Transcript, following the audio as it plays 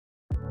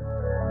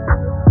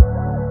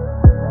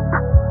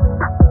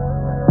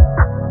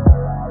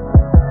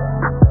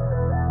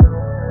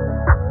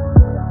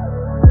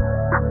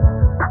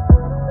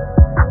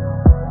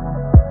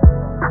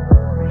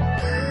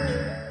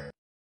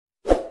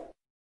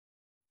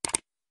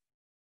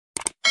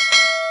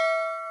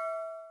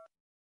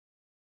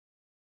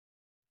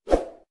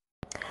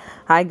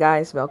Hi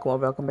guys, welcome or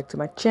welcome back to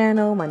my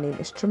channel. My name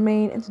is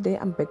Tramaine and today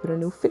I'm back with a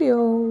new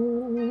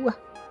video.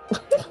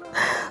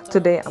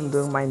 Today I'm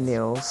doing my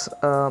nails.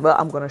 Well,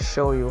 I'm gonna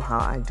show you how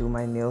I do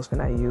my nails when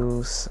I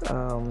use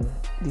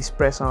these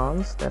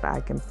press-ons that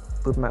I can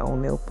put my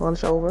own nail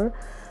polish over.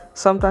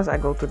 Sometimes I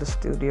go to the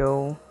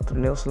studio, to the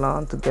nail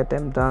salon to get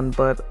them done,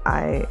 but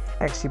I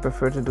actually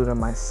prefer to do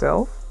them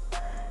myself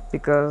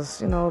because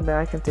then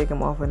I can take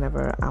them off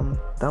whenever I'm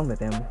done with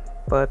them.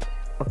 But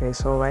okay,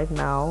 so right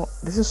now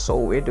this is so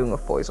weird doing a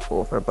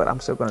voiceover, but I'm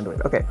still gonna do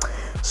it. Okay,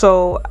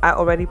 so I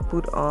already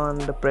put on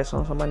the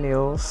press-ons on my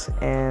nails,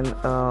 and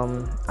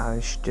I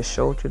just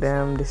showed you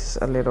them. This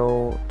is a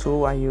little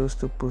tool I use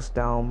to push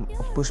down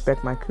or push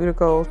back my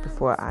cuticles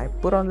before I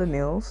put on the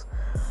nails.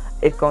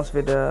 It comes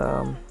with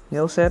a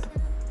nail set,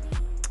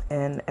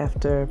 and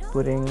after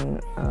putting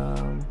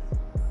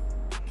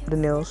the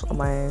nails on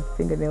my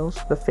fingernails,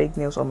 the fake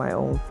nails on my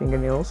own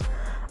fingernails,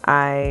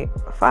 I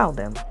file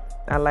them.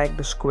 I like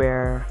the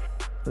square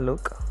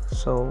look,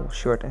 so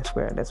short and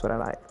square. That's what I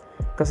like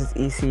because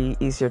it's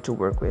easier to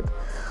work with.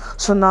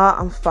 So now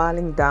I'm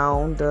filing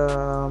down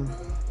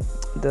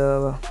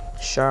the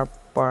sharp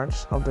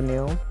parts of the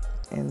nail,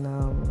 and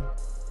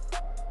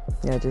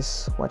yeah,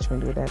 just watch me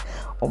do that.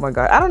 Oh my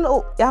god, I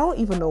don't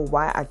even know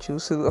why I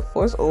choose to do a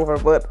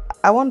voiceover, but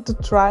I want to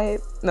try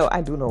it. No,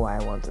 I do know why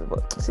I want it,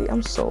 but see,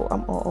 I'm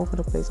all over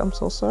the place. I'm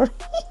so sorry.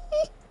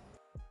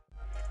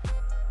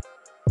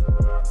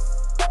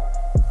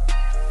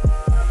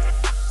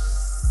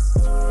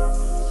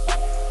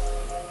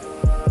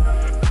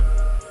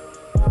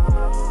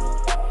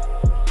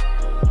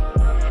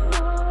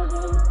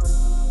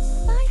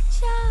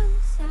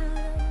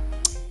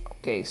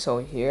 Okay, so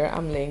here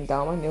I'm laying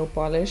down my nail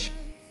polish.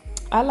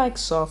 I like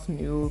soft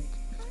nude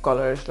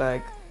colors,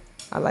 like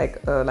I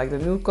like the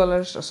nude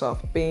colors, a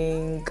soft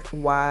pink,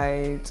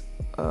 white,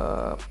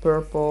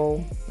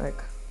 purple, like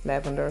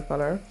lavender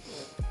color.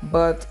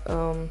 But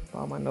oh,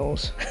 my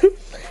nose.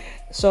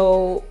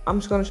 So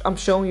I'm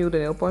showing you the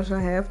nail polish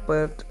I have,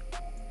 but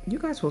you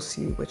guys will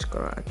see which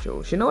color I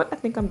chose. You know what? I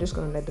think I'm just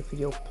gonna let the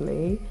video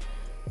play.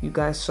 You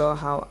guys saw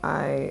how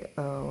I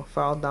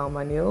filed down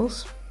my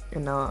nails,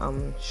 and now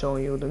I'm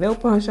showing you the nail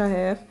polish I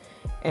have,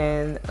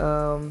 and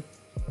I'm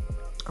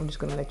just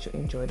gonna let you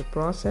enjoy the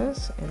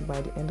process, and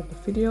by the end of the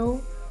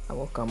video I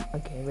will come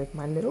again with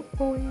my little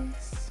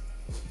voice.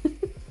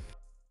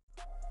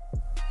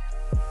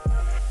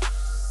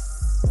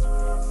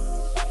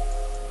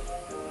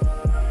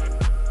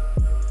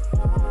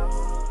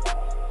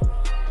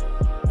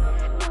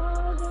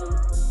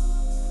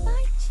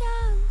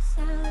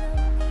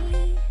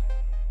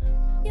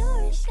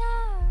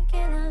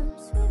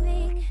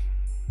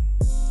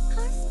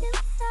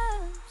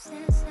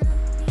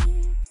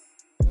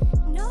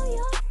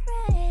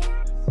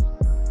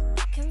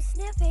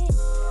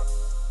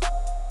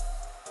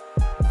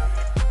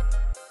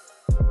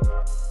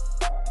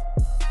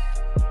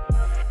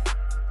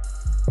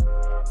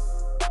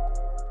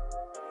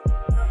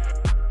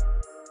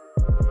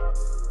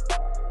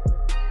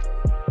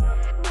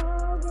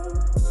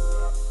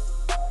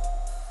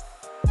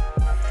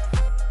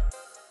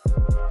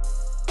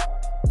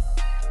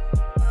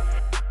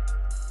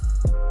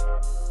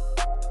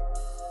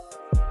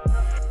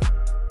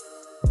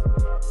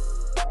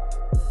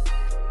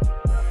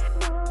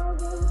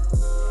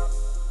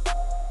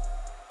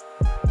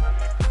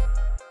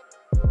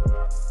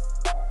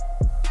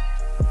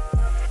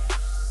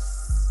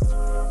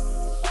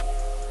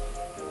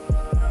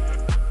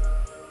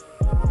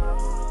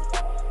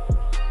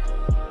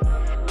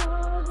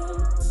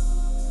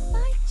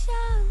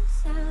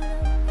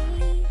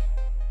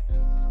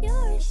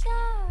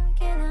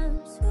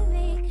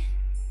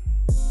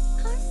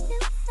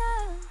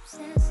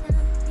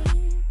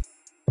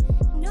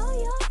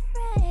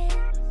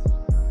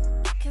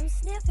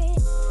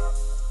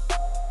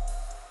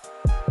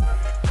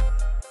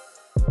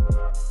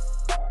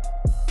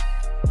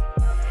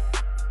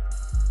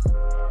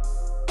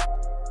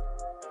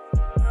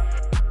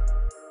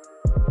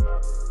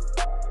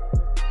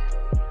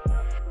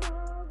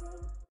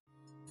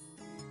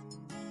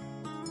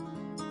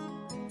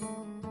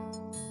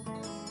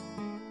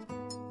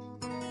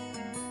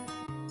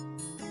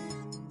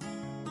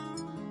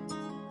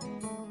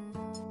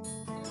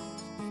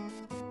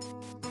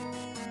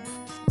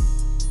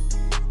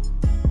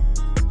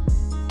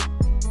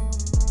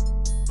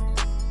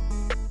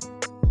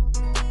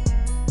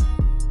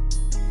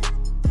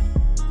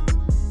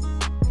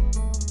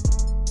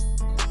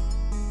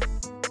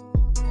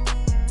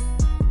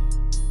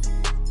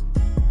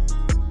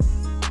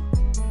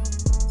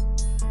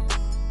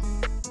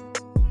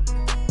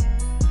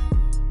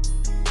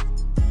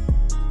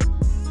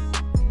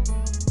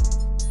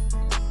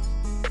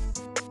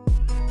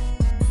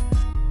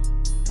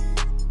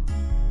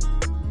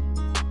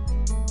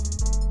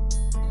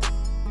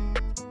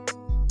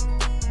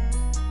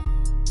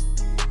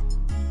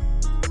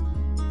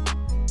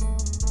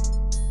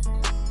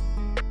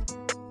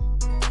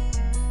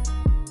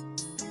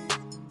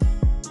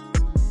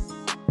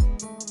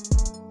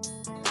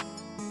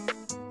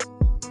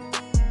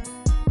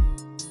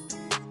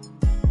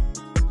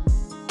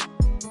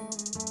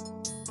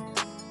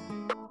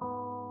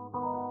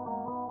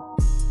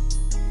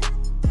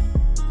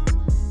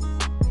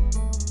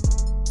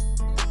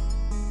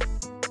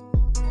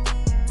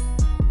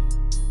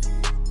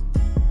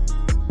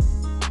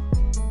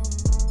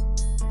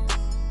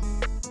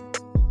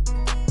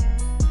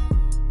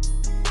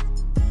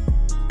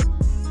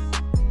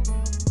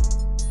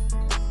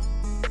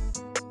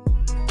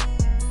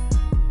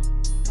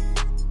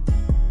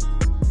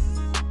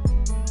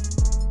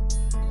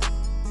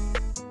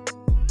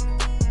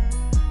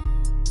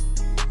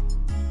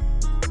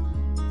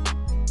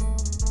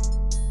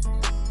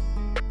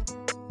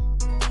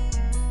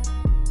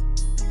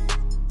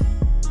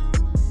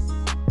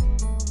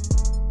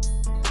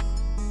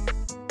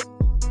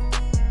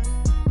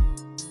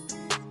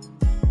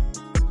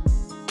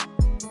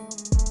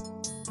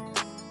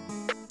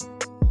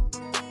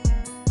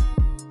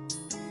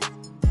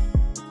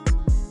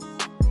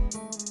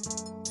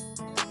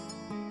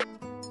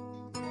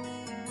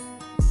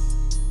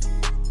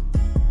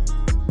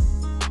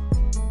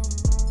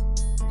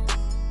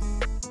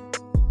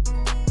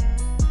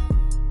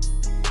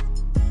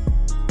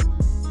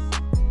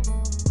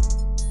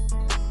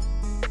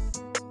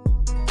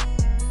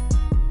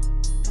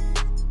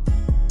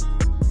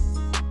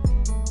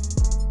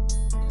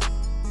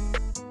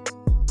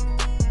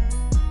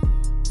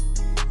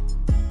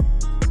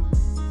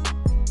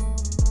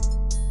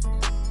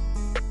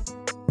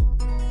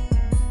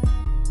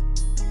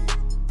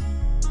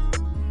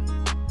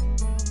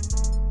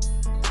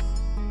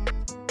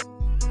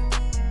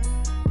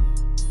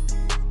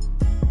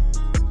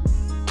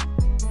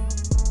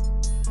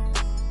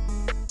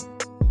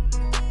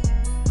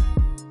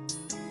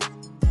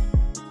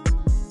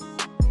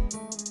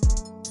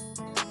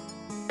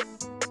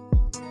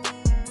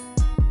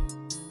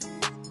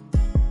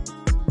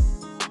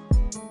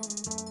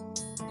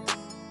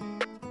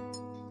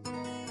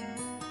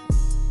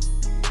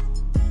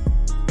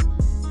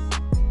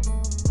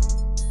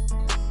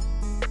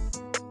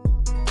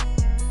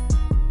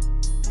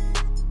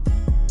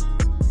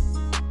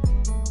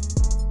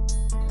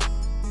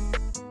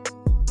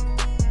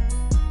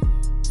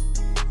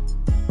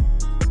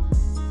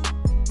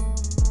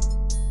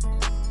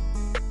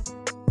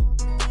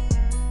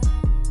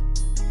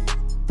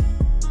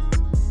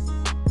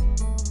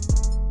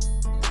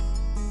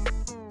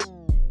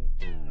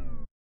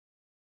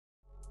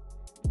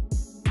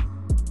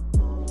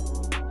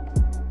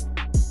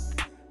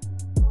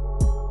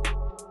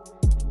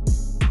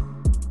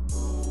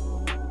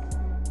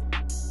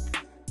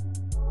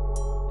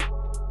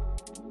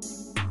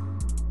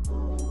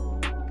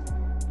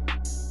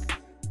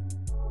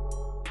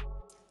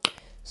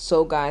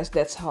 So guys,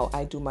 that's how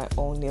I do my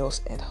own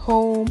nails at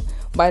home.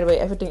 By the way,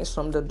 everything is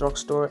from the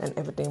drugstore and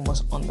everything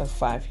was under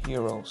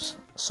 €5.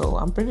 So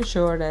I'm pretty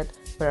sure that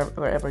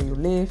wherever you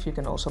live, you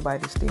can also buy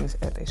these things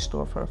at a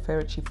store for a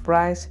very cheap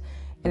price.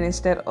 And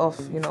instead of,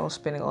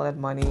 spending all that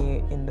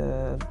money in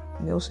the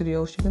nail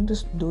studios, you can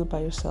just do it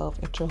by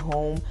yourself at your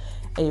home,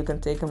 and you can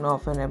take them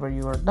off whenever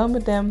you are done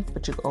with them,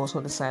 but you can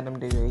also design them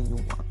the way you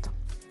want.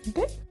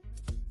 Okay?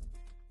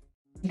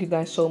 Thank you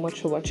guys so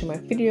much for watching my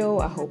video.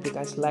 I hope you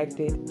guys liked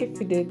it. If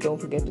you did, don't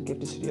forget to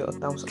give this video a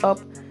thumbs up,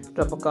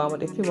 drop a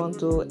comment if you want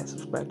to, and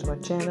subscribe to my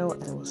channel,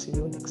 and I will see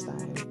you next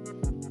time.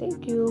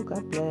 Thank you.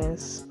 God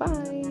bless.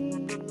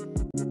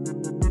 Bye.